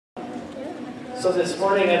So this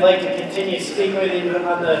morning I'd like to continue speaking with you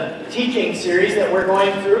on the teaching series that we're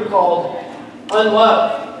going through called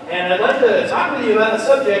Unlove. And I'd like to talk with you about the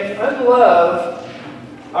subject, unlove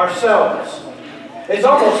ourselves. It's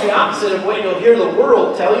almost the opposite of what you'll hear the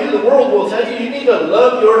world tell you. The world will tell you you need to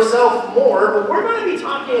love yourself more, but we're going to be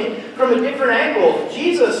talking from a different angle.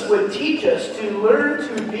 Jesus would teach us to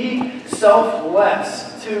learn to be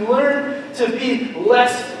selfless, to learn to be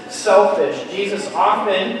less selfish. Jesus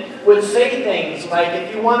often would say things like,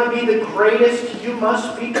 if you want to be the greatest, you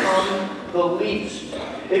must become the least.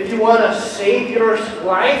 If you want to save your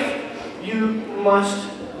life, you must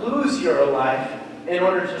lose your life in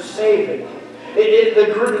order to save it.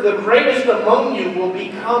 The greatest among you will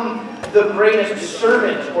become the greatest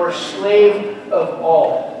servant or slave of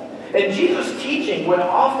all. And Jesus' teaching would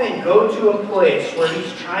often go to a place where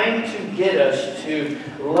he's trying to get us to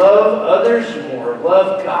love others more,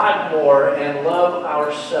 love God more, and love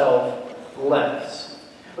ourselves less.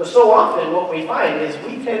 But so often what we find is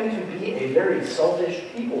we tend to be a very selfish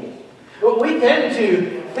people. We tend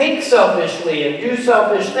to think selfishly and do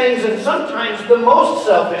selfish things, and sometimes the most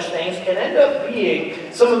selfish things can end up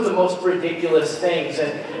being some of the most ridiculous things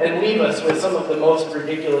and leave us with some of the most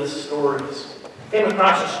ridiculous stories. Came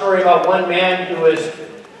across a story about one man who was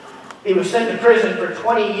sent to prison for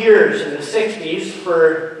 20 years in the 60s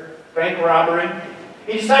for bank robbery.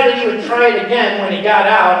 He decided he would try it again when he got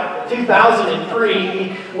out. In 2003,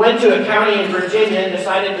 he went to a county in Virginia and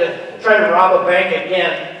decided to try to rob a bank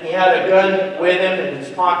again. He had a gun with him in his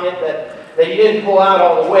pocket that he didn't pull out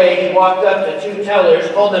all the way. He walked up to two tellers,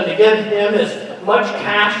 told them to give him as much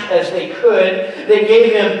cash as they could. They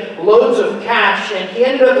gave him loads of cash, and he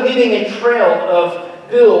ended up leaving a trail of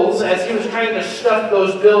bills as he was trying to stuff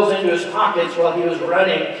those bills into his pockets while he was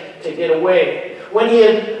running to get away. When he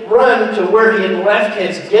had run to where he had left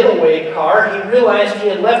his getaway car, he realized he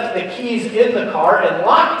had left the keys in the car and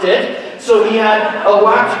locked it. So he had a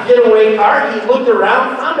locked getaway car. He looked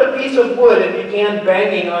around, found a piece of wood, and began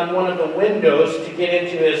banging on one of the windows to get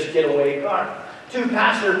into his getaway car. Two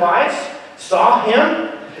passerbys saw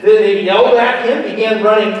him. They yelled at him, began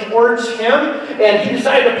running towards him, and he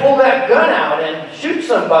decided to pull that gun out and shoot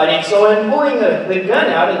somebody. So in pulling the gun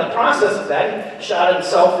out, in the process of that, he shot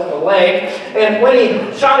himself in the leg. And when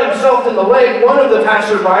he shot himself in the leg, one of the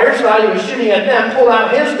passerbyers thought he was shooting at them, pulled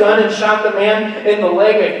out his gun and shot the man in the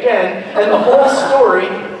leg again. And the whole story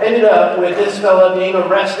ended up with this fella being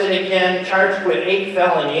arrested again, charged with 8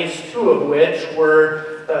 felonies, 2 of which were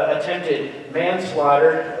attempted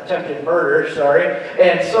murder,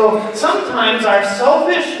 And so sometimes our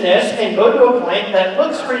selfishness can go to a point that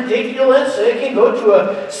looks ridiculous. It can go to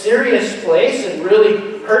a serious place and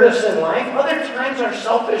really hurt us in life. Other times our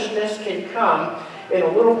selfishness can come in a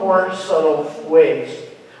little more subtle ways.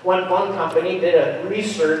 One company did a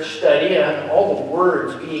research study on all the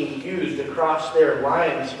words being used across their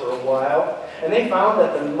lines for a while, and they found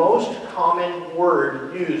that the most common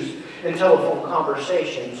word used in telephone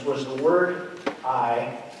conversations was the word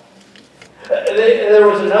I. There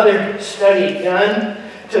was another study done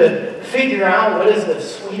to figure out what is the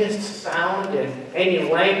sweetest sound in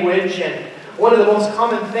any language, and one of the most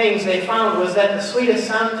common things they found was that the sweetest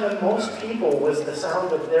sound to most people was the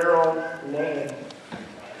sound of their own name.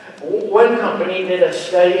 One company did a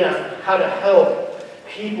study on how to help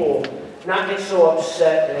people not get so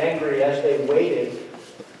upset and angry as they waited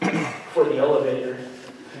for the elevator.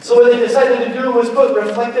 So what they decided to do was put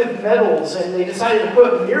reflective metals, and they decided to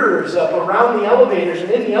put mirrors up around the elevators.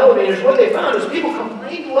 And in the elevators, what they found is people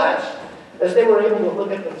complained less as they were able to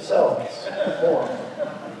look at themselves more.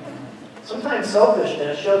 Sometimes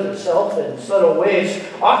selfishness shows itself in subtle ways.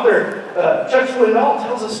 Author Chuck Swindoll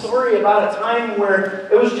tells a story about a time where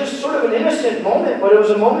it was just sort of an innocent moment, but it was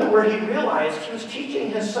a moment where he realized he was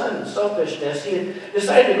teaching his son selfishness. He had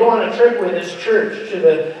decided to go on a trip with his church to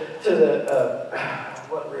the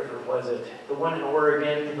what river was it? The one in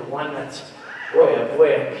Oregon, the one that's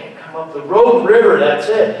I can't come up. The Rogue River, that's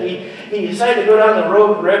it. He decided to go down the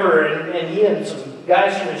Rogue River, and he and some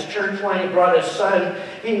guys from his church, when he brought his son,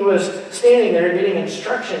 he was standing there getting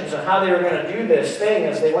instructions on how they were going to do this thing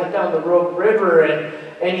as they went down the Rogue River,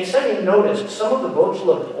 and he said he noticed some of the boats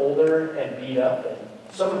looked older and beat up, and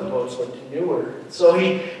some of the boats looked newer. So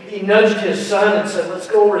he nudged his son and said, let's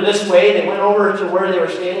go over this way. They went over to where they were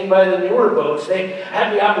standing by the newer boats. They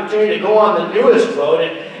had the opportunity to go on the newest boat,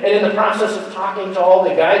 and in the process of talking to all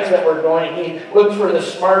the guides that were going, he looked for the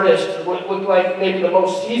smartest, what looked like maybe the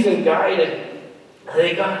most seasoned guide, and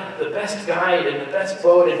they got the best guide and the best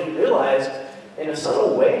boat, and he realized, in a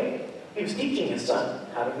subtle way, he was teaching his son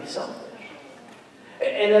how to be selfish.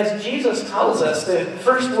 And as Jesus tells us, the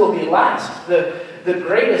first will be last. the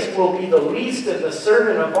greatest will be the least and the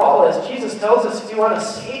servant of all. As Jesus tells us, if you want to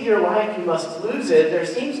save your life, you must lose it. There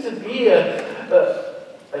seems to be a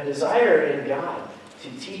desire in God to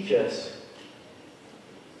teach us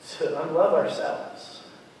to unlove ourselves,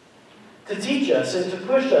 to teach us and to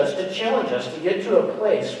push us, to challenge us, to get to a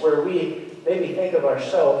place where we maybe think of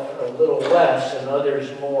ourselves a little less and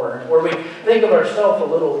others more, where we think of ourselves a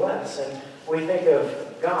little less and we think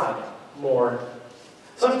of God more.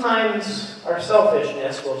 Sometimes our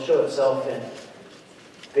selfishness will show itself in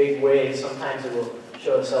big ways. Sometimes it will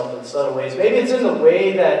show itself in subtle ways. Maybe it's in the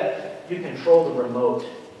way that you control the remote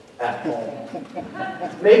at home.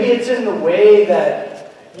 Maybe it's in the way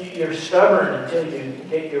that you're stubborn until you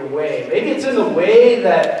get your way. Maybe it's in the way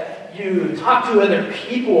that you talk to other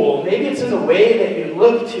people. Maybe it's in the way that you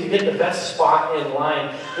look to get the best spot in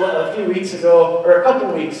line. Well, a few weeks ago, or a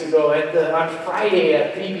couple weeks ago, on Friday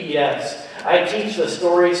at PBS, I teach the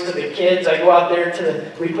stories to the kids. I go out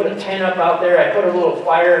there we put a tent up out there. I put a little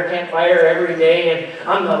campfire every day. And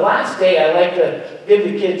on the last day, I like to give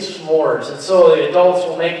the kids s'mores. And so the adults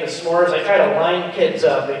will make the s'mores. I try to line kids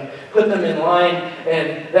up and put them in line.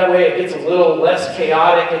 And that way it gets a little less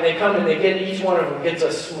chaotic. And they come and each one of them gets a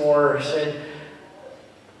s'mores. And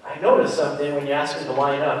I noticed something when you ask them to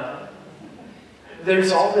line up.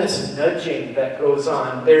 There's all this nudging that goes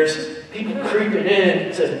on. There's people creeping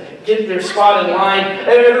in to get their spot in line. And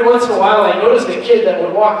every once in a while, I noticed a kid that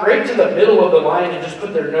would walk right to the middle of the line and just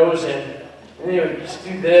put their nose in. And they would just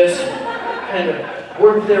do this, and kind of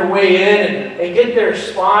work their way in and get their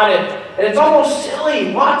spot. And it's almost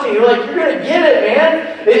silly watching. You're like, you're going to get it,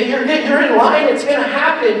 man. You're in line. It's going to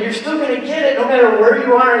happen. You're still going to get it no matter where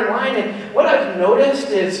you are in line. And what I've noticed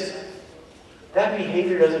is that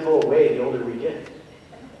behavior doesn't go away the older we get.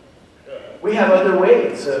 We have other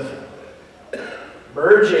ways of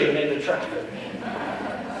merging into traffic.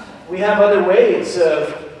 We have other ways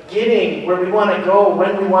of getting where we want to go,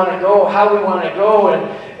 when we want to go, how we want to go,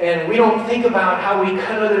 and we don't think about how we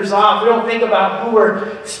cut others off. We don't think about who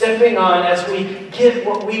we're stepping on as we get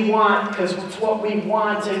what we want, because it's what we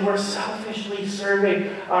want, and we're selfishly serving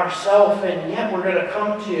ourselves, and yet we're going to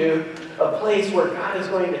come to a place where God is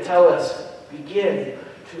going to tell us, begin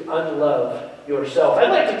to unlove yourself.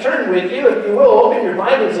 I'd like to turn with you, if you will, open your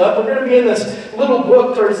Bibles up. We're going to be in this little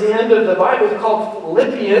book towards the end of the Bible called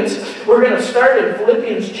Philippians. We're going to start in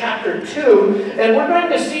Philippians chapter 2, and we're going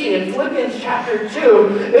to see in Philippians chapter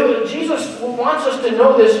 2, Jesus wants us to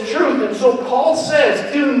know this truth, and so Paul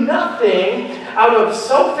says, do nothing out of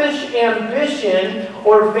selfish ambition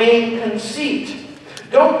or vain conceit.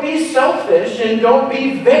 Don't be selfish and don't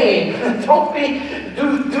be vain.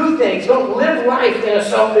 Do things. Don't live life in a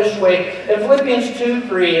selfish way. In Philippians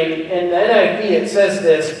 2:3 in the NIV it says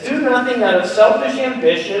this, do nothing out of selfish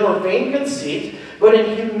ambition or vain conceit, but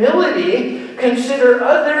in humility consider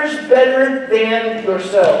others better than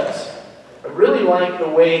yourselves. I really like the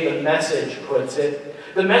way the Message puts it.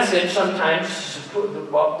 The Message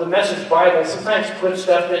the Message Bible sometimes puts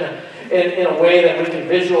stuff in a way that we can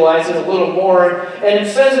visualize it a little more. And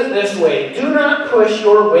it says it this way, do not push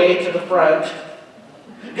your way to the front.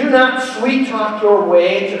 Do not sweet talk your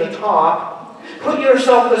way to the top. Put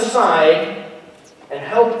yourself aside and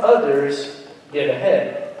help others get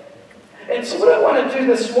ahead. And so what I want to do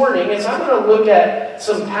this morning is I'm going to look at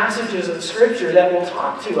some passages of Scripture that will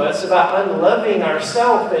talk to us about unloving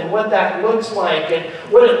ourselves and what that looks like and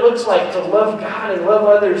what it looks like to love God and love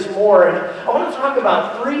others more. And I want to talk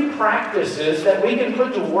about 3 practices that we can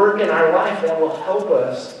put to work in our life that will help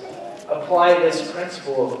us apply this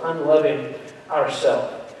principle of unloving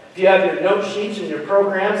ourselves. If you have your note sheets and your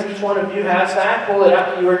programs, each one of you has that. Pull it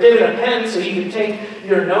out. You were given a pen so you can take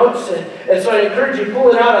your notes. And so I encourage you to pull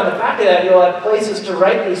it out. On the back of that, you'll have places to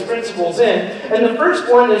write these principles in. And the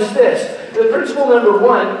first one is this. The principle number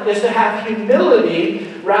 1 is to have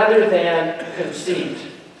humility rather than conceit.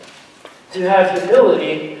 To have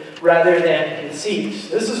humility rather than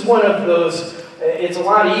conceit. This is one of those, it's a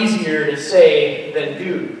lot easier to say than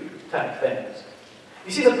do type things.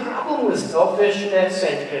 You see, the problem with selfishness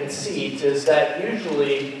and conceit is that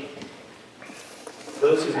usually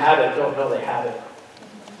those who have it don't know they have it.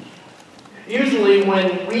 Usually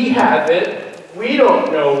when we have it, we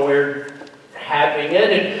don't know we're having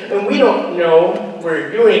it, and we don't know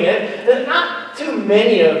we're doing it. And not too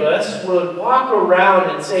many of us would walk around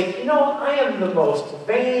and say, you know, I am the most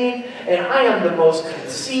vain, and I am the most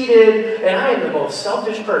conceited, and I am the most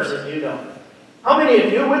selfish person you know. How many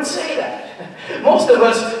of you would say that? Most of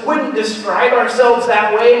us wouldn't describe ourselves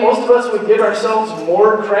that way. Most of us would give ourselves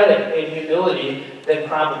more credit and humility than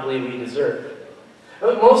probably we deserve.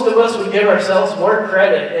 But most of us would give ourselves more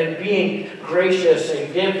credit in being gracious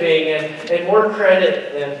and giving and more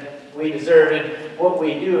credit than we deserve. And what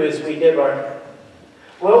we do is we give our...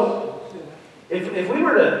 Well, if we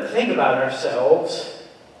were to think about ourselves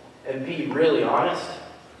and be really honest,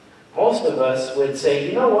 most of us would say,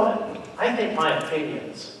 you know what? I think my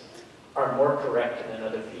opinions are more correct than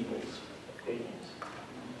other people's opinions.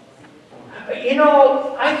 You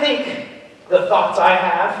know, I think the thoughts I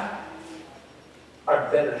have are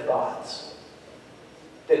better thoughts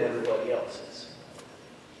than everybody else's.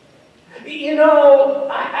 You know,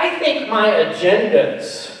 I think my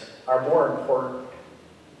agendas are more important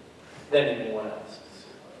than anyone else's.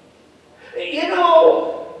 You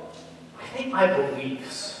know, I think my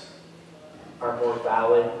beliefs are more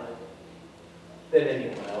valid than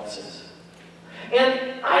anyone else's.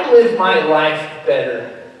 And I live my life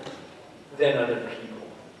better than other people.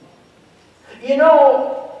 You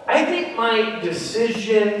know, I think my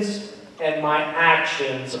decisions and my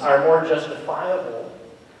actions are more justifiable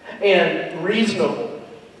and reasonable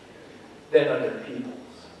than other people's.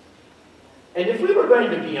 And if we were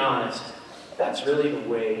going to be honest, that's really the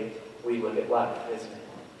way we look at life, isn't it?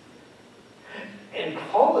 And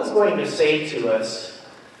Paul is going to say to us,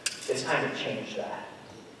 it's time to change that.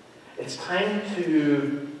 It's time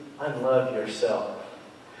to unlove yourself.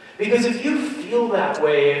 Because if you feel that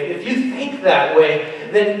way, if you think that way,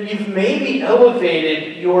 then you've maybe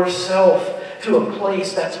elevated yourself to a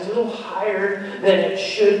place that's a little higher than it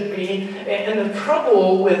should be. And the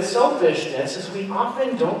trouble with selfishness is we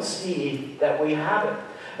often don't see that we have it.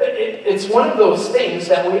 It's one of those things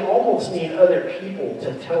that we almost need other people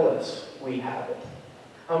to tell us we have it.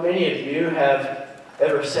 How many of you have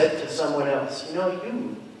ever said to someone else, you know,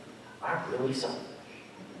 you are really selfish.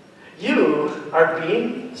 You are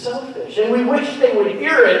being selfish. And we wish they would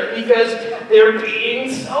hear it because they're being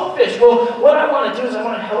selfish. Well, what I want to do is I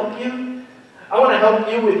want to help you. I want to help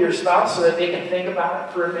you with your spouse so that they can think about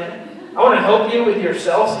it for a minute. I want to help you with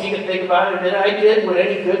yourself so you can think about it a minute. I did what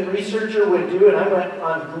any good researcher would do, and I went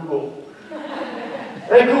on Google.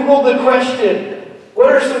 And I Googled the question, what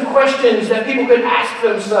are some questions that people could ask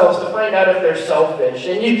themselves to find out if they're selfish?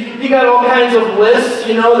 And you got all kinds of lists,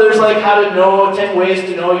 you know, there's like how to know, 10 ways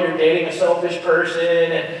to know you're dating a selfish person,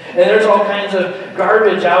 and there's all kinds of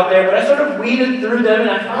garbage out there, but I sort of weeded through them and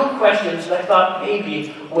I found questions that I thought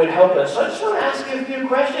maybe would help us. So I just want to ask you a few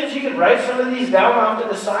questions. You can write some of these down off to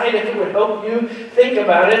the side if it would help you think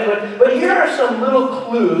about it, but here are some little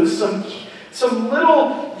clues, some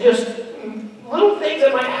little things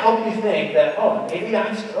that might help you think that, oh, maybe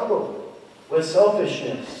I struggle with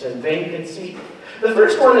selfishness and vain conceit. The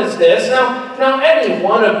first one is this. Now, any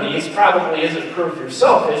one of these probably isn't proof you're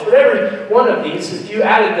selfish, but every one of these, if you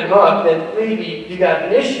added them up, then maybe you got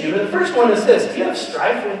an issue. But the first one is this. Do you have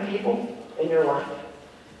strife with people in your life?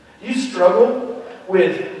 Do you struggle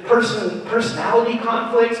with personality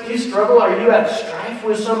conflicts? Do you struggle? Are you at strife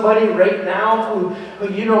with somebody right now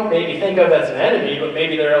who you don't maybe think of as an enemy, but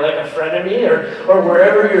maybe they're like a frenemy or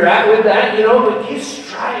wherever you're at with that, you know? But you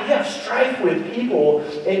have strife with people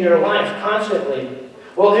in your life constantly.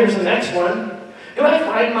 Well, here's the next one. Do I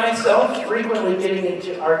find myself frequently getting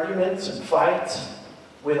into arguments and fights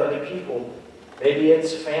with other people? Maybe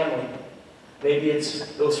it's family. Maybe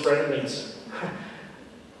it's those frenemies.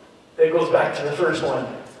 It goes back to the first one.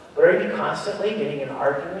 But are you constantly getting in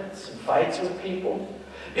arguments and fights with people?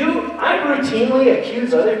 Do I routinely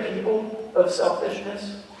accuse other people of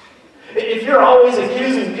selfishness? If you're always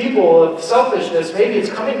accusing people of selfishness, maybe it's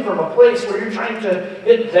coming from a place where you're trying to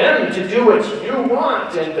get them to do what you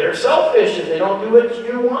want, and they're selfish and they don't do what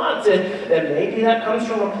you want, and maybe that comes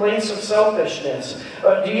from a place of selfishness.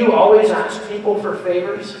 Do you always ask people for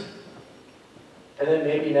favors and then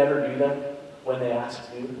maybe never do them when they ask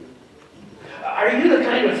you? Are you the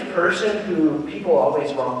kind of person who people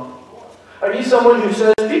always wrong? Are you someone who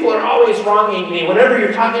says, people are always wronging me? Whenever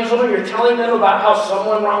you're talking to someone, you're telling them about how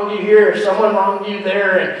someone wronged you here, or someone wronged you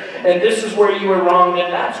there, and this is where you were wronged,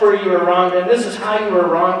 and that's where you were wronged, and this is how you were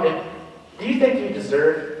wronged. And do you think you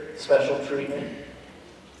deserve special treatment?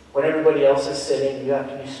 When everybody else is sitting, you have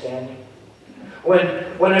to be standing.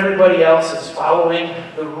 When everybody else is following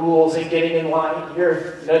the rules and getting in line,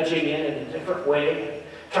 you're nudging in a different way,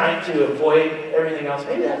 trying to avoid everything else.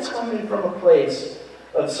 Maybe that's coming from a place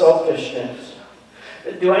of selfishness.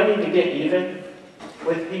 Do I need to get even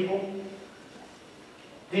with people?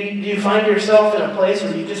 Do you find yourself in a place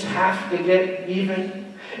where you just have to get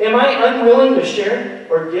even? Am I unwilling to share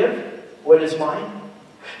or give what is mine?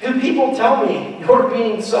 Do people tell me you're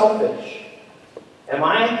being selfish? Am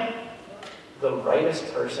I the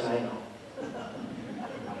rightest person I know?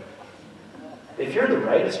 If you're the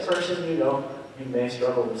rightest person you know, you may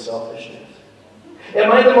struggle with selfishness.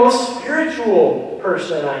 Am I the most spiritual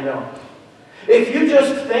person I know? If you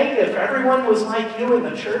just think if everyone was like you in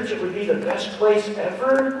the church, it would be the best place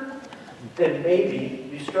ever, then maybe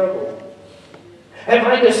you struggle. Have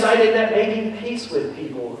I decided that making peace with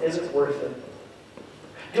people isn't worth it?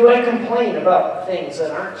 Do I complain about things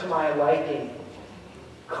that aren't to my liking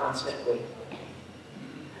constantly?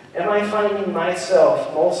 Am I finding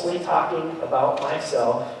myself mostly talking about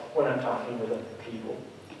myself when I'm talking with other people?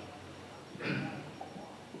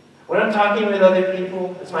 When I'm talking with other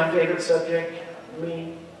people, it's my favorite subject,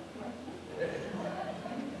 me.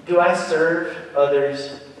 Do I serve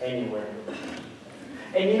others anywhere?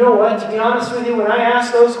 And you know what? To be honest with you, when I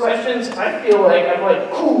ask those questions, I feel like I'm like,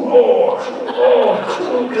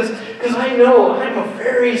 because I know I'm a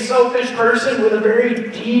very selfish person with a very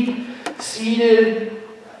deep-seated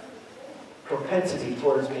propensity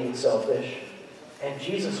towards being selfish. And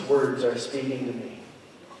Jesus' words are speaking to me.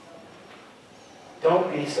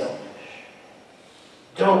 Don't be selfish.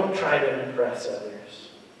 Don't try to impress others.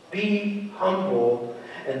 Be humble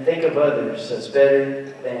and think of others as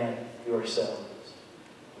better than yourselves.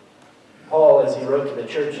 Paul, as he wrote to the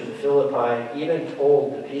church in Philippi, even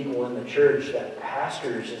told the people in the church that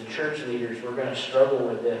pastors and church leaders were going to struggle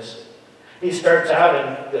with this. He starts out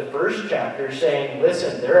in the first chapter saying,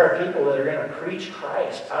 listen, there are people that are going to preach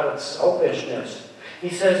Christ out of selfishness. He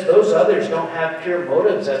says those others don't have pure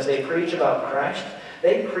motives as they preach about Christ.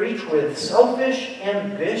 They preach with selfish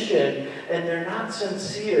ambition, and they're not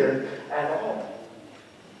sincere at all.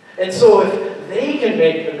 And so if they can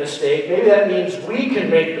make the mistake, maybe that means we can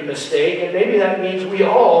make the mistake, and maybe that means we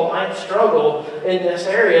all might struggle in this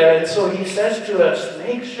area. And so he says to us,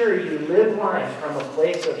 make sure you live life from a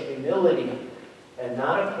place of humility and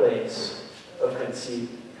not a place of conceit,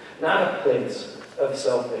 not a place of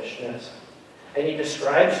selfishness. And he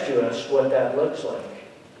describes to us what that looks like.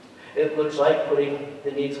 It looks like putting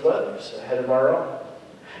the needs of others ahead of our own.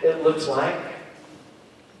 It looks like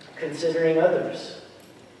considering others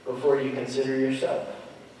before you consider yourself.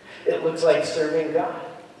 It looks like serving God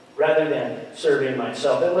rather than serving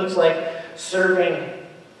myself. It looks like serving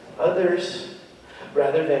others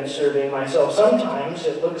rather than serving myself. Sometimes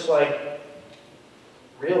it looks like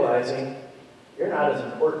realizing you're not as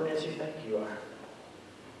important as you think you are.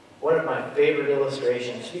 One of my favorite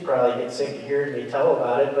illustrations, you probably get sick of hearing me tell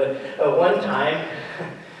about it, but one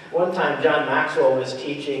time John Maxwell was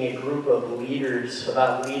teaching a group of leaders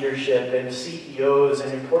about leadership and CEOs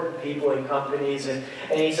and important people in companies, and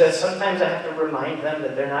he says, sometimes I have to remind them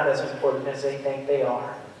that they're not as important as they think they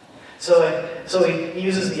are. So he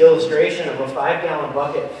uses the illustration of a 5-gallon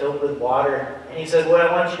bucket filled with water, and he said, what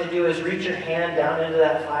I want you to do is reach your hand down into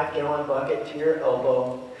that 5-gallon bucket to your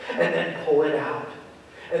elbow, and then pull it out.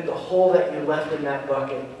 And the hole that you left in that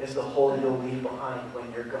bucket is the hole you'll leave behind when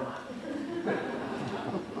you're gone.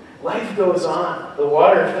 Life goes on. The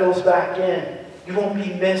water fills back in. You won't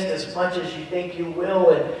be missed as much as you think you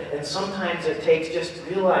will. And sometimes it takes just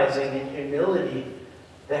realizing in humility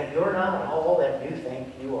that you're not all that you think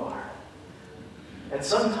you are. And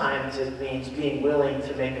sometimes it means being willing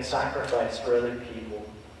to make a sacrifice for other people.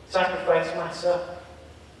 Sacrifice myself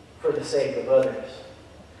for the sake of others.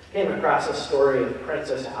 Came across a story of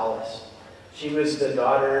Princess Alice. She was the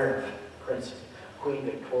daughter of Queen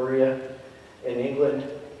Victoria in England.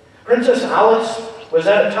 Princess Alice was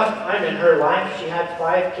at a tough time in her life. She had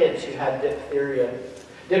 5 kids who had diphtheria.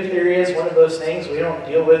 Diphtheria is one of those things we don't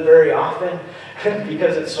deal with very often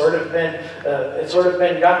because it's sort of been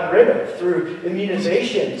gotten rid of through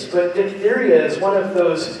immunizations. But diphtheria is one of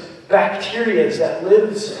those bacteria that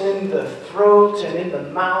lives in the throat and in the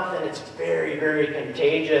mouth, and it's very, very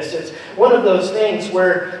contagious. It's one of those things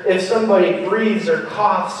where if somebody breathes or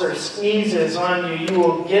coughs or sneezes on you, you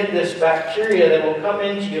will get this bacteria that will come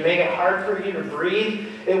into you, make it hard for you to breathe.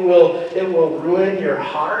 It will ruin your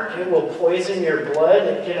heart. It will poison your blood.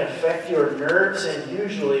 It can affect your nerves, and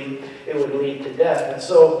usually it would lead to death. And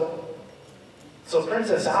so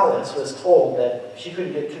Princess Alice was told that she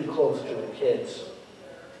couldn't get too close to her kids.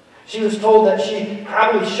 She was told that she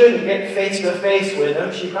probably shouldn't get face-to-face with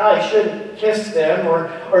them. She probably shouldn't kiss them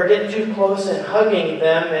or get too close and hugging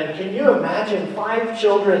them. And can you imagine 5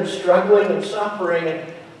 children struggling and suffering?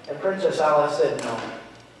 And Princess Alice said no.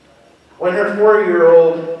 When her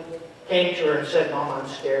 4-year-old came to her and said, Mom, I'm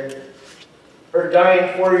scared. Her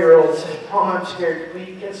dying 4-year-old said, Mom, I'm scared. Will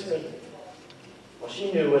you kiss me? Well,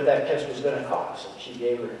 she knew what that kiss was going to cost. And she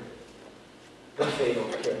gave her the fatal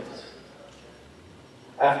kiss.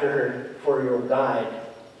 After her 4-year-old died,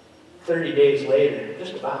 30 days later,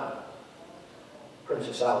 just about,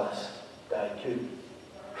 Princess Alice died too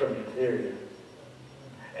from diphtheria.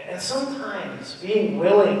 And sometimes being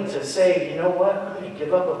willing to say, you know what, I'm going to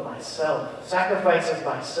give up of myself, sacrifice of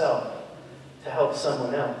myself to help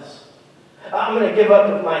someone else. I'm going to give up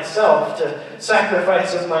of myself to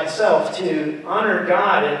sacrifice of myself to honor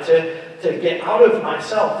God and to get out of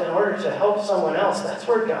myself in order to help someone else. That's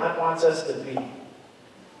where God wants us to be.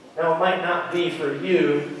 Now, it might not be for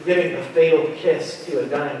you giving the fatal kiss to a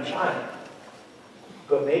dying child,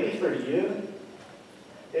 but maybe for you,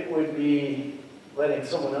 it would be letting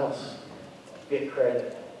someone else get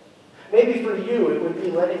credit. Maybe for you, it would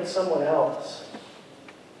be letting someone else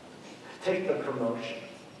take the promotion.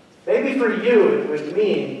 Maybe for you, it would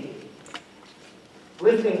mean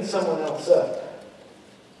lifting someone else up,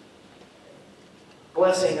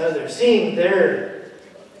 blessing others, seeing their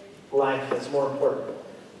life as more important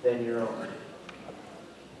than your own.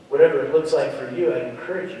 Whatever it looks like for you, I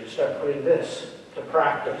encourage you to start putting this to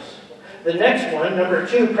practice. The next one, number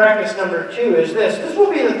two, practice number two is this. This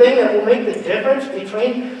will be the thing that will make the difference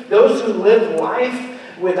between those who live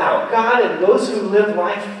life without God and those who live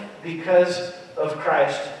life because of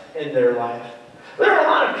Christ in their life. There are a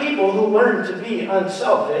lot of people who learn to be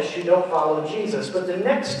unselfish who don't follow Jesus, but the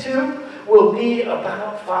next two will be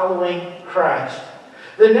about following Christ.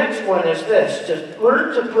 The next one is this, to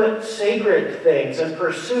learn to put sacred things and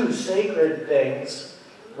pursue sacred things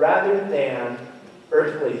rather than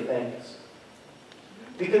earthly things.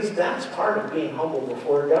 Because that's part of being humble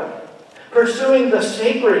before God. Pursuing the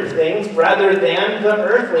sacred things rather than the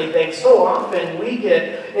earthly things. So often we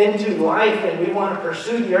get into life and we want to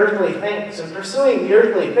pursue the earthly things. And pursuing the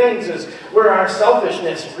earthly things is where our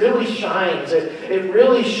selfishness really shines. It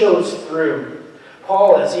really shows through.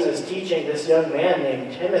 Paul, as he was teaching this young man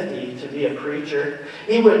named Timothy to be a preacher,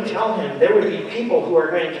 he would tell him there would be people who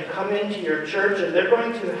are going to come into your church and they're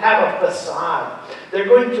going to have a facade. They're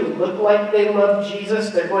going to look like they love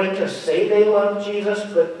Jesus. They're going to say they love Jesus,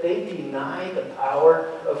 but they deny the power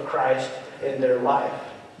of Christ in their life.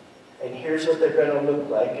 And here's what they're going to look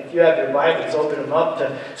like. If you have your Bibles, open them up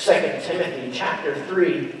to 2 Timothy chapter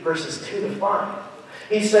 3, verses 2 to 5.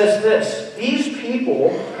 He says this, these people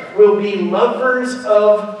will be lovers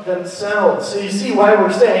of themselves. So you see why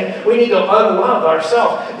we're saying we need to unlove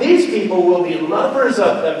ourselves. These people will be lovers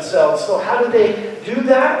of themselves. So how do they do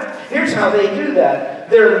that? Here's how they do that.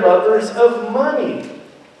 They're lovers of money.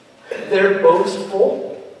 They're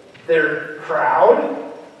boastful. They're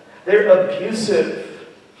proud. They're abusive.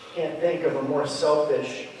 Can't think of a more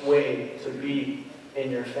selfish way to be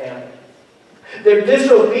in your family. They're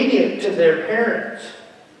disobedient to their parents.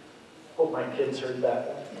 Hope my kids heard that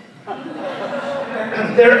one.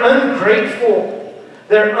 They're ungrateful.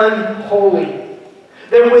 They're unholy.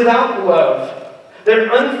 They're without love.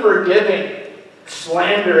 They're unforgiving,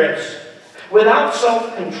 slanderous, without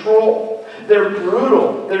self-control. They're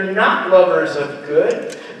brutal. They're not lovers of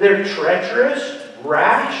good. They're treacherous,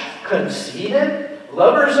 rash, conceited,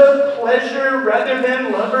 lovers of pleasure rather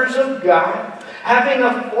than lovers of God, having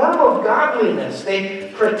a form of godliness.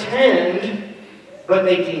 They pretend, but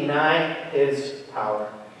they deny his power.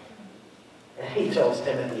 And he tells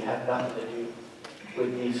Timothy, have nothing to do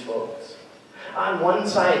with these folks. On one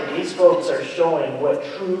side, these folks are showing what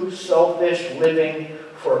true selfish living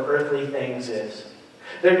for earthly things is.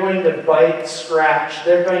 They're going to bite, scratch.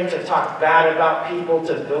 They're going to talk bad about people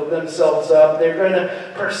to build themselves up. They're going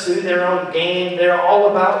to pursue their own gain. They're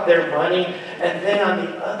all about their money. And then on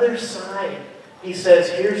the other side, he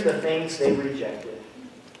says, here's the things they rejected.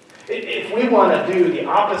 If we want to do the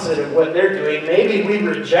opposite of what they're doing, maybe we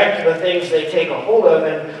reject the things they take a hold of,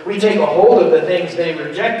 and we take a hold of the things they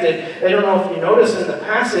rejected. I don't know if you notice in the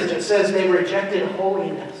passage, it says they rejected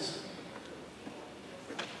holiness.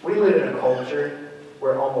 We live in a culture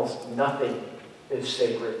where almost nothing is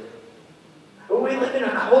sacred. But we live in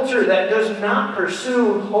a culture that does not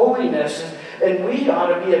pursue holiness, and we ought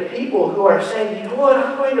to be a people who are saying, you know what,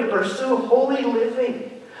 I'm going to pursue holy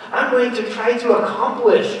living. I'm going to try to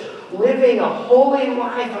accomplish living a holy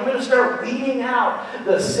life. I'm going to start weeding out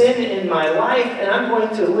the sin in my life, and I'm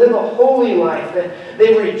going to live a holy life. And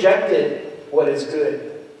they rejected what is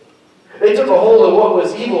good. They took a hold of what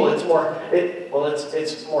was evil. It's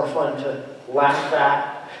more fun to laugh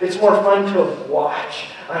at. It's more fun to watch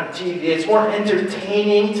on TV. It's more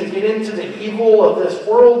entertaining to get into the evil of this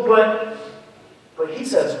world. But he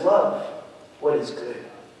says, love what is good.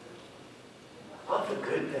 Love the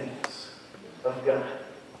good things of God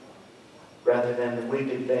rather than the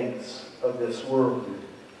wicked things of this world.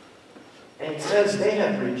 And he says they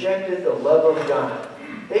have rejected the love of God.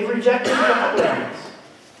 They've rejected godliness.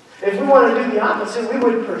 If we want to do the opposite, we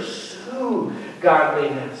would pursue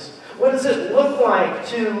godliness. What does it look like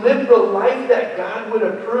to live the life that God would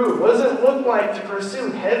approve? What does it look like to pursue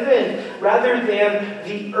heaven rather than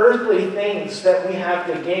the earthly things that we have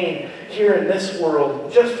to gain here in this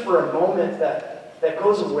world just for a moment that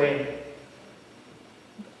goes away?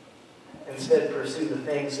 Instead, pursue the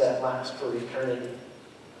things that last for eternity.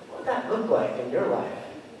 What would that look like in your life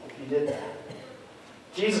if you did that?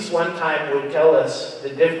 Jesus one time would tell us the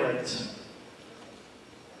difference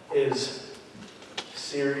is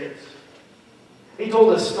serious. He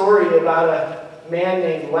told a story about a man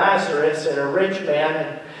named Lazarus and a rich man.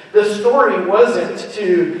 And the story wasn't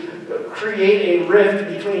to create a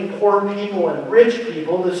rift between poor people and rich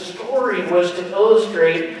people. The story was to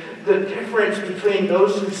illustrate the difference between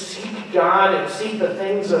those who seek God and seek the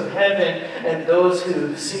things of heaven and those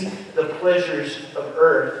who seek the pleasures of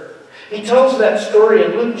earth. He tells that story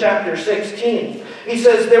in Luke chapter 16. He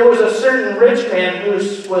says, there was a certain rich man who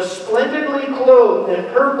was splendidly clothed in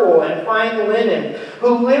purple and fine linen,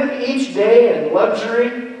 who lived each day in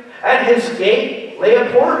luxury. At his gate lay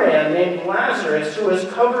a poor man named Lazarus, who was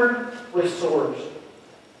covered with sores.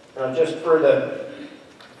 Now, just for the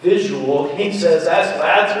visual, he says, as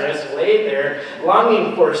Lazarus lay there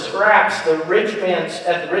longing for scraps, at the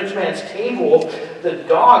rich man's table, the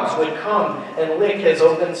dogs would come and lick his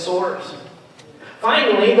open sores.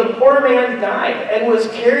 Finally, the poor man died and was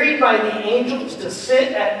carried by the angels to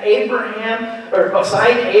sit at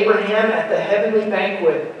beside Abraham at the heavenly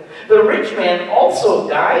banquet. The rich man also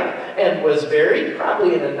died and was buried,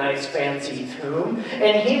 probably in a nice fancy tomb,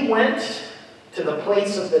 and he went to the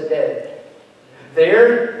place of the dead.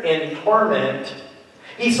 There, in torment,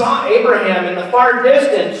 he saw Abraham in the far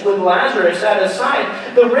distance with Lazarus at his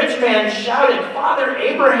side. The rich man shouted, "Father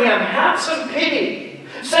Abraham, have some pity.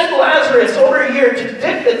 Send Lazarus over here to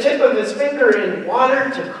dip the tip of his finger in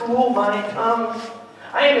water to cool my tongue.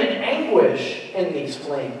 I am in anguish in these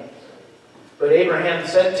flames." But Abraham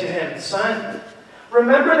said to him, "Son,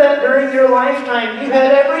 remember that during your lifetime you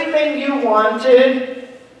had everything you wanted,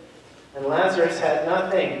 and Lazarus had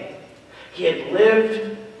nothing. He had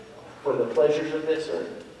lived for the pleasures of this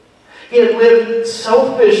earth. He had lived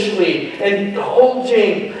selfishly,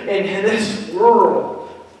 indulging in this world.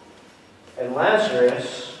 And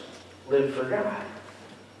Lazarus lived for God.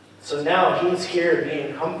 So now he's here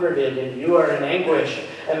being comforted, and you are in anguish.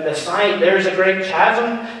 And beside, there's a great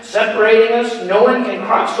chasm separating us. No one can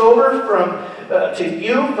cross over to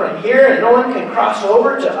you from here, and no one can cross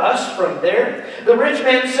over to us from there." The rich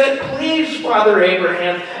man said, "Please, Father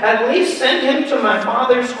Abraham, at least send him to my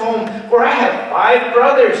father's home, for I have 5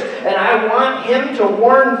 brothers, and I want him to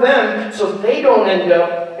warn them so they don't end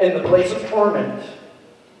up in the place of torment."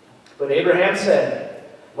 But Abraham said,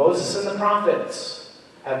 "Moses and the prophets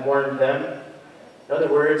have warned them." In other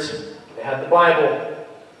words, they had the Bible,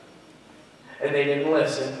 and they didn't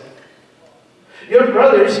listen. "Your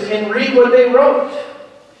brothers can read what they wrote."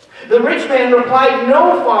 The rich man replied,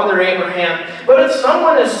 "No, Father Abraham, but if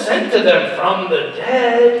someone is sent to them from the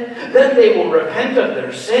dead, then they will repent of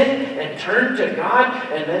their sin and turn to God."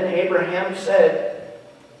 And then Abraham said,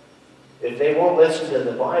 if they won't listen to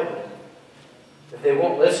the Bible, if they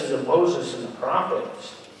won't listen to Moses and the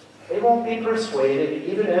prophets, they won't be persuaded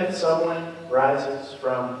even if someone rises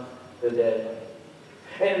from the dead.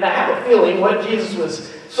 And I have a feeling what Jesus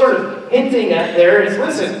was sort of hinting at there is,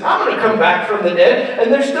 listen, I'm going to come back from the dead,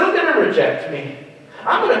 and they're still going to reject me.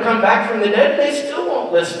 I'm going to come back from the dead, and they still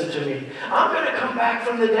won't listen to me. I'm going to come back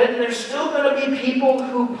from the dead, and there's still going to be people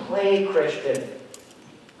who play Christian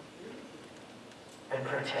and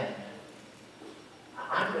pretend.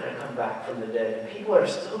 I'm going to come back from the dead, and people are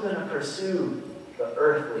still going to pursue the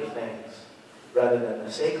earthly things rather than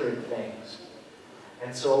the sacred things.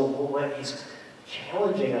 And so what he's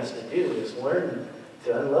challenging us to do is learn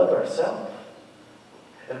to unlove ourselves.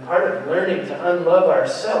 And part of learning to unlove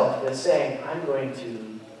ourselves is saying, I'm going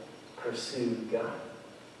to pursue God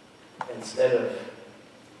instead of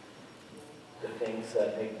the things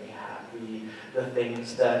that make me happy, the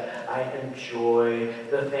things that I enjoy,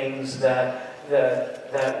 the things that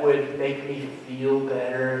would make me feel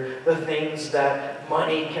better, the things that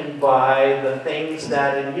money can buy, the things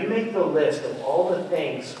that, and you make the list of all the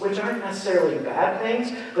things, which aren't necessarily bad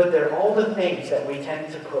things, but they're all the things that we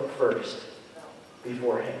tend to put first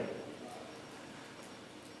before Him.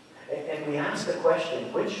 And we ask the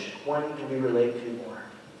question, which one do we relate to more?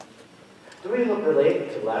 Do we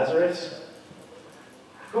relate to Lazarus,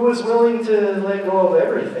 who was willing to let go of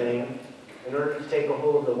everything in order to take a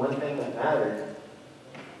hold of the one thing that mattered?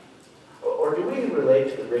 Or do we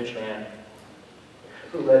relate to the rich man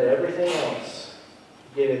who let everything else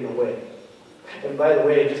get in the way? And by the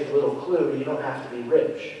way, just a little clue, you don't have to be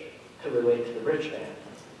rich to relate to the rich man.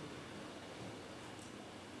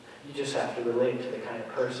 You just have to relate to the kind of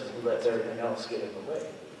person who lets everything else get in the way.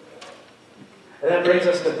 And that brings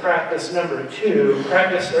us to practice number 2.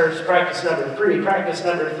 Practice number 3. Practice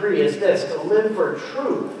number 3 is this: to live for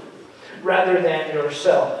truth rather than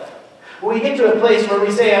yourself. We get to a place where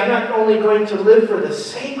we say, I'm not only going to live for the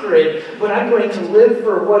sacred, but I'm going to live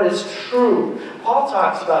for what is true. Paul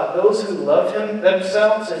talks about those who love him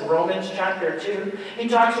themselves in Romans chapter 2. He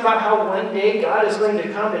talks about how one day God is going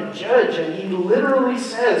to come and judge, and he literally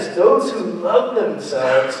says those who love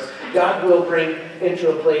themselves, God will bring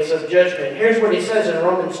into a place of judgment. Here's what he says in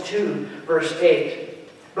Romans 2, verse 8.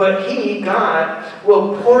 But he, God,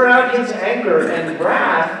 will pour out his anger and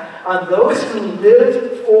wrath on those who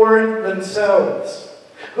live for themselves,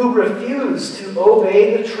 who refuse to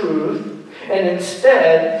obey the truth and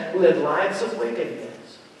instead live lives of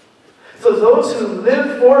wickedness. So those who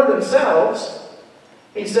live for themselves,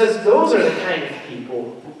 he says, those are the kind of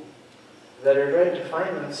people that are going to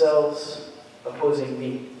find themselves opposing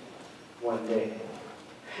me one day.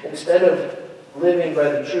 Instead of living by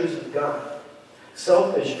the truths of God,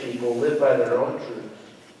 selfish people live by their own truths.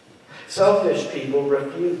 Selfish people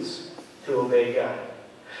refuse to obey God.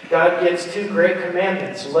 God gives 2 great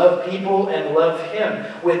commandments: love people and love him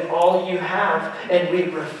with all you have, and we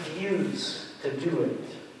refuse to do it.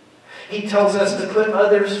 He tells us to put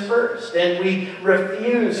others first, and we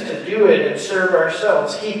refuse to do it and serve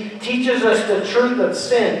ourselves. He teaches us the truth of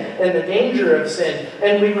sin and the danger of sin,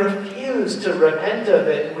 and we refuse to repent of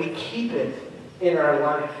it. We keep it in our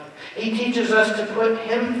life. He teaches us to put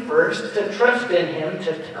him first, to trust in him,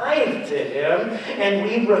 to tithe to him, and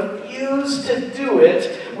we refuse to do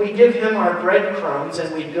it. We give him our breadcrumbs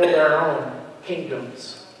and we build our own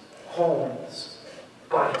kingdoms, homes,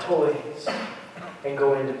 buy toys, and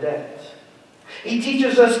go into debt. He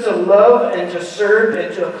teaches us to love and to serve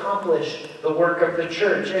and to accomplish the work of the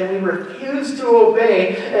church, and we refuse to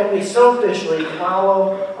obey, and we selfishly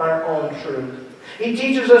follow our own truth. He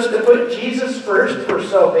teaches us to put Jesus first for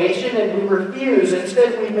salvation, and we refuse.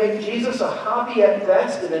 Instead, we make Jesus a hobby at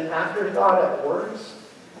best and an afterthought at worst.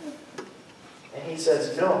 And he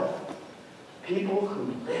says, no. People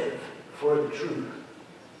who live for the truth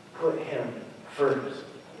put him first.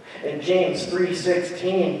 In James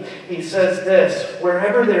 3:16, he says this: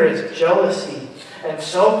 wherever there is jealousy and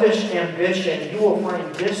selfish ambition, you will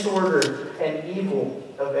find disorder and evil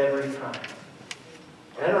of every kind.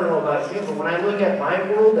 I don't know about you, but when I look at my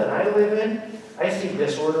world that I live in, I see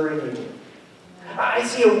disorder and evil. I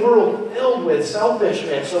see a world filled with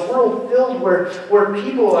selfishness, a world filled where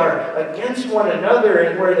people are against one another,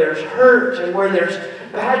 and where there's hurt, and where there's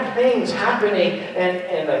bad things happening.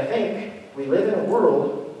 And I think we live in a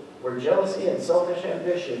world where jealousy and selfish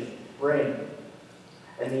ambition reign.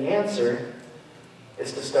 And the answer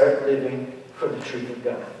is to start living for the truth of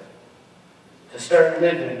God. To start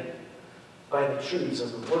living by the truths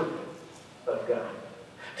of the Word of God.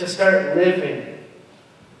 To start living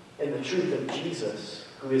in the truth of Jesus,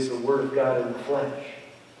 who is the Word of God in the flesh.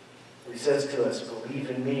 He says to us, believe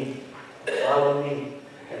in me, follow me,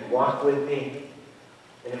 and walk with me.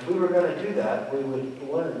 And if we were going to do that, we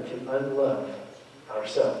would learn to unlove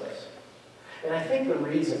ourselves. And I think the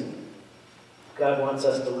reason God wants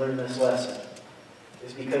us to learn this lesson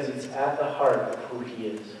is because it's at the heart of who he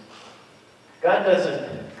is. God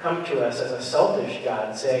doesn't come to us as a selfish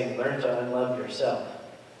God saying, learn to unlove yourself.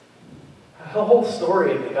 The whole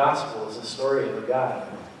story of the gospel is a story of a God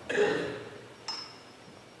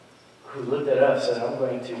who looked at us and said, I'm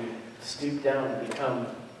going to stoop down and become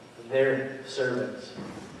their servants.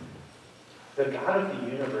 The God of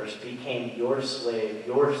the universe became your slave,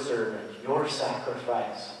 your servant, your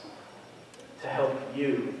sacrifice to help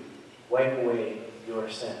you wipe away your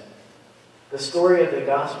sin. The story of the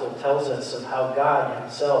gospel tells us of how God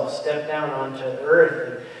himself stepped down onto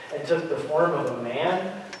earth and took the form of a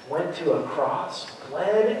man, went to a cross,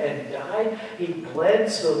 bled and died. He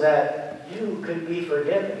bled so that you could be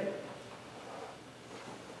forgiven.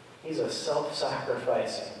 He's a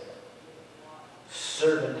self-sacrificing,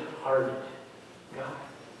 servant-hearted God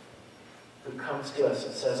who comes to us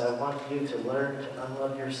and says, I want you to learn to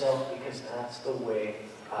unlove yourself because that's the way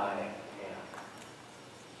I am.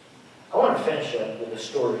 I want to finish up with a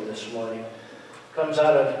story this morning. It comes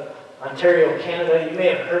out of Ontario, Canada. You may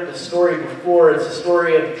have heard the story before. It's the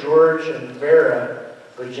story of George and Vera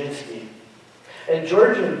Brzezinski. And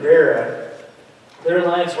George and Vera, their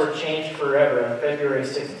lives were changed forever on February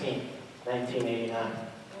 16, 1989.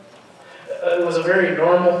 It was a very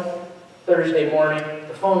normal Thursday morning.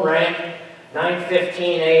 The phone rang, 9:15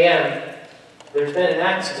 a.m. There's been an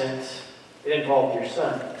accident. It involved your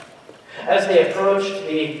son. As they approached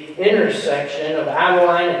the intersection of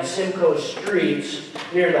Adeline and Simcoe Streets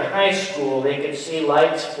near the high school, they could see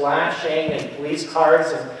lights flashing and police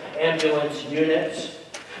cars and ambulance units.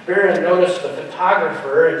 Vera noticed the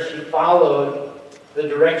photographer, and she followed the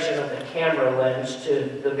direction of the camera lens to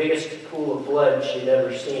the biggest pool of blood she'd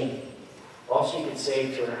ever seen. All she could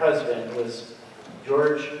say to her husband was,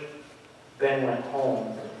 "George, Ben went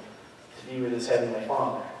home to be with his heavenly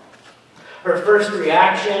Father." Her first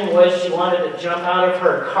reaction was she wanted to jump out of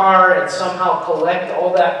her car and somehow collect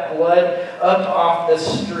all that blood up off the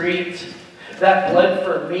street. That blood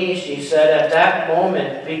for me, she said, at that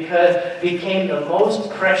moment became the most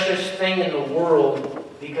precious thing in the world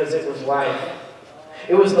because it was life.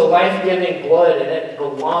 It was the life-giving blood, and it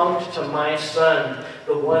belonged to my son,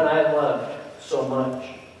 the one I loved so much.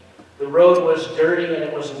 The road was dirty, and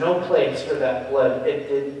it was no place for that blood. It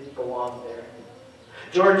didn't belong there.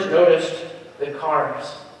 George noticed the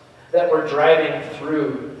cars that were driving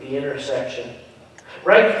through the intersection,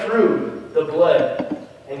 right through the blood,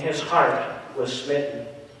 and his heart was smitten.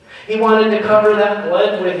 He wanted to cover that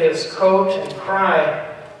blood with his coat and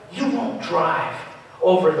cry, "You won't drive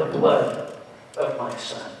over the blood of my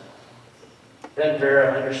son." Then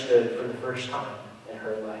Vera understood for the first time in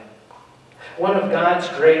her life one of God's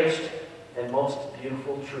greatest and most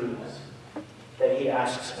beautiful truths that he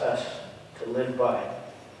asks us to live by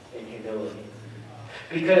in humility.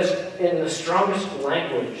 Because in the strongest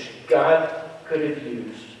language God could have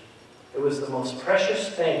used, it was the most precious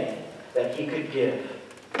thing that he could give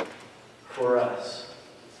for us.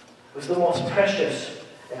 It was the most precious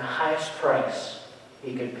and highest price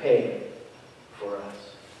he could pay for us.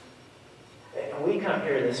 And we come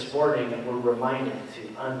here this morning and we're reminded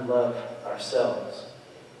to unlove ourselves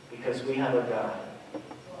because we have a God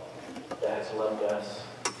that has loved us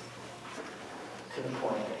to the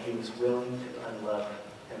point that he was willing to unlove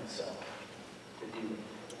himself to do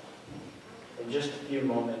it. In just a few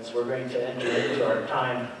moments, we're going to enter into our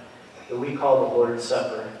time that we call the Lord's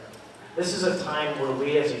Supper. This is a time where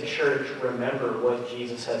we as a church remember what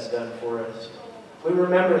Jesus has done for us. We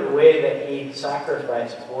remember the way that he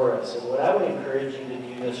sacrificed for us. And what I would encourage you to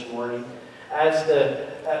do this morning, as the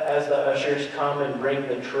ushers come and bring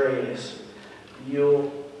the trays,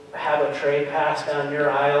 you'll have a tray passed down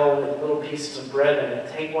your aisle with little pieces of bread in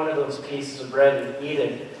it. Take one of those pieces of bread and eat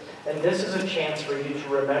it. And this is a chance for you to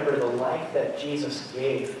remember the life that Jesus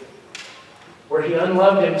gave, where he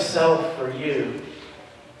unloved himself for you,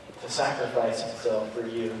 to sacrifice himself for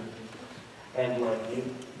you, and love you.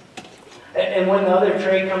 And when the other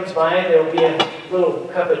tray comes by, there will be a little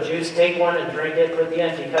cup of juice. Take one and drink it. Put the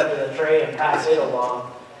empty cup in the tray and pass it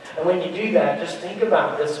along. And when you do that, just think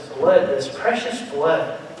about this blood, this precious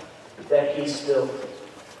blood that he spilled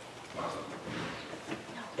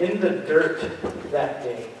in the dirt that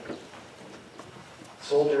day.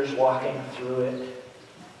 Soldiers walking through it,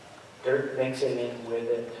 dirt mixing in with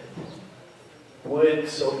it, wood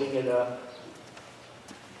soaking it up,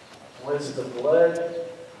 was the blood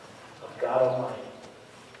of God Almighty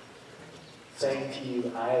saying to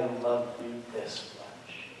you, "I love you this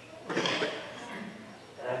much."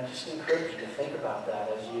 And I just encourage you to think about that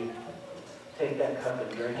as you take that cup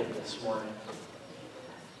and drink it this morning.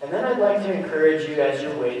 And then I'd like to encourage you, as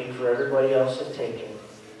you're waiting for everybody else to take it,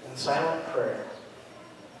 in silent prayer,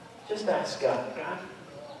 just ask God, "God,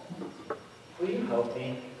 will you help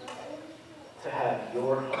me to have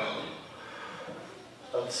your heart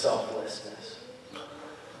of selflessness?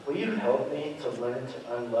 Will you help me to learn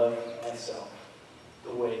to unlove myself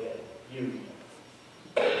the way that you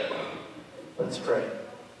do?" Let's pray.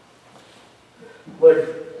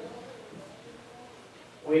 Lord,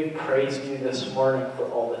 we praise you this morning for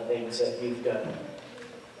all the things that you've done.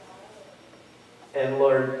 And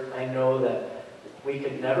Lord, I know that we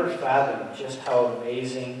could never fathom just how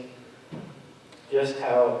amazing, just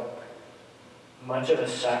how much of a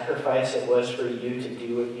sacrifice it was for you to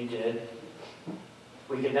do what you did.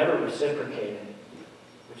 We could never reciprocate it,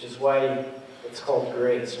 which is why it's called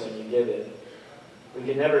grace when you give it. We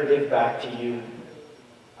could never give back to you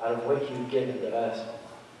out of what you've given to us.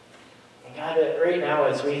 And God, right now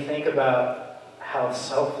as we think about how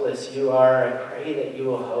selfless you are, I pray that you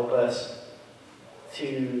will help us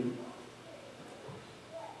to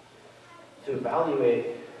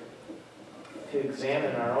evaluate, to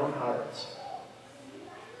examine our own hearts,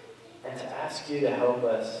 and to ask you to help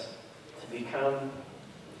us to become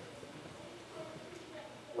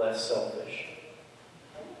less selfish.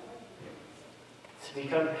 To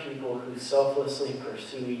become people who selflessly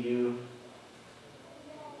pursue you.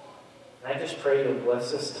 And I just pray you'll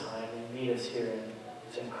bless this time and meet us here.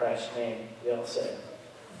 It's in Christ's name we all say,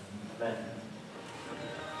 amen.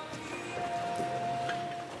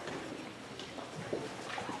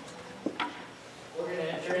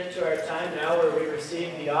 time now where we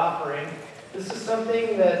receive the offering. This is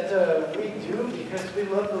something that we do because we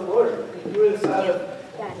love the Lord. We do this out of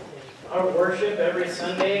our worship every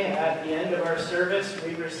Sunday. At the end of our service,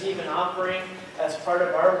 we receive an offering as part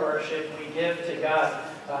of our worship. We give to God.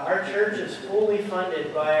 Our church is fully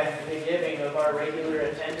funded by the giving of our regular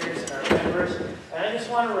attenders and our members. And I just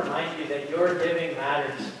want to remind you that your giving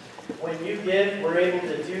matters. When you give, we're able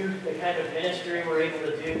to do the kind of ministry we're able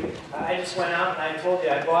to do. I just went out and I told you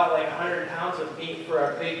I bought like 100 pounds of meat for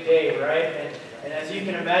our big day, right? And as you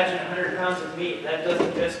can imagine, 100 pounds of meat, that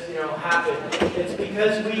doesn't just, happen. It's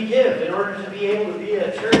because we give in order to be able to be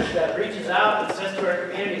a church that reaches out and says to our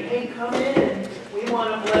community, hey, come in. We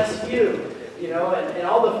want to bless you. And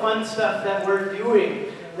all the fun stuff that we're doing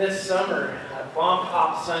this summer, Bomb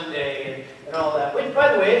Pop Sunday and all that. Which,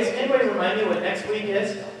 by the way, does anybody remind me what next week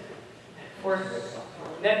is?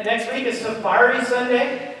 Next week is Safari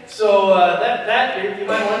Sunday. So you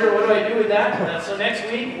might wonder, what do I do with that? So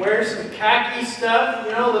next week, wear some khaki stuff.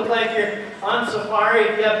 Look like you're on safari.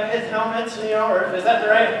 If you have pith helmets, or is that the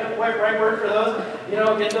right word for those?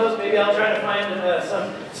 Get those. Maybe I'll try to find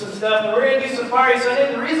some stuff. But we're going to do Safari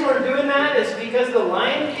Sunday. The reason we're doing that is because the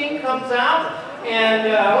Lion King comes out.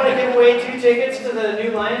 And I want to give away 2 tickets to the new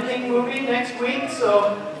Lion King movie next week,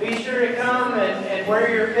 so be sure to come and wear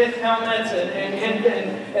your pith helmets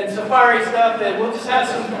and safari stuff, and we'll just have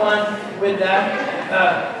some fun with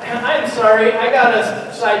that. I'm sorry, I got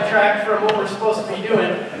us sidetracked from what we're supposed to be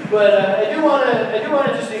doing, but I do want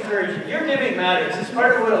to just encourage you. Your giving matters. It's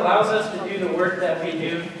part of what allows us to do the work that we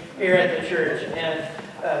do here at the church. And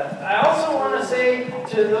I also want to say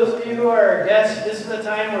to those of you who are our guests, this is the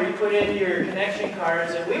time where you put in your connection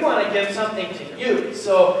cards, and we want to give something to you.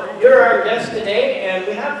 So you're our guest today, and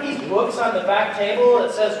we have these books on the back table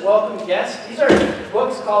that says Welcome Guest. These are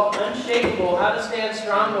books called Unshakable, How to Stand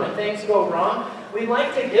Strong When Things Go Wrong. We'd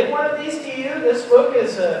like to give one of these to you. This book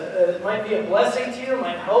might be a blessing to you,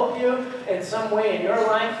 might help you in some way in your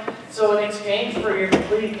life. So in exchange for your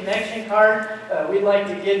completed connection card, we'd like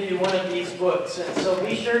to give you one of these books. And so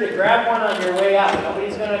be sure to grab one on your way out.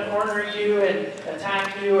 Nobody's going to corner you and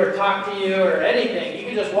attack you or talk to you or anything. You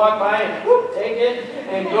can just walk by and whoop, take it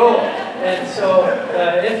and go. And so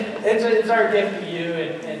it's our gift to you,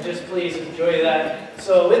 and just please enjoy that.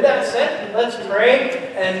 So with that said, let's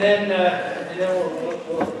pray, and then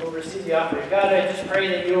we'll receive the offering. God, I just pray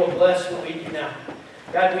that you will bless what we do now.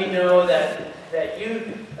 God, we know that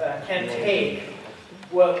you can take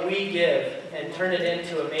what we give and turn it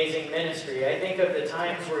into amazing ministry. I think of the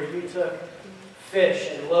times where you took fish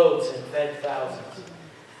and loaves and fed thousands.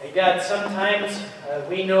 And God, sometimes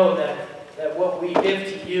we know that what we give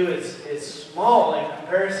to you is small in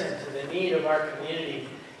comparison to the need of our community,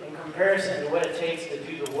 in comparison to what it takes to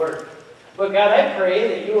do the work. But God, I pray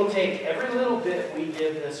that you will take every little bit we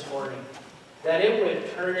give this morning, that it would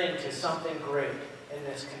turn into something great in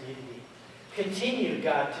this community. Continue,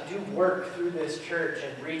 God, to do work through this church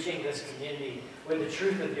and reaching this community with the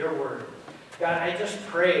truth of your word. God, I just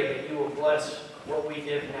pray that you will bless what we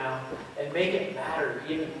give now and make it matter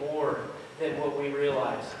even more than what we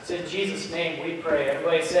realize. It's in Jesus' name we pray.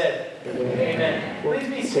 Everybody said, Amen. Please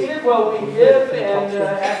be seated while we give, and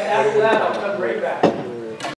after that I'll come right back.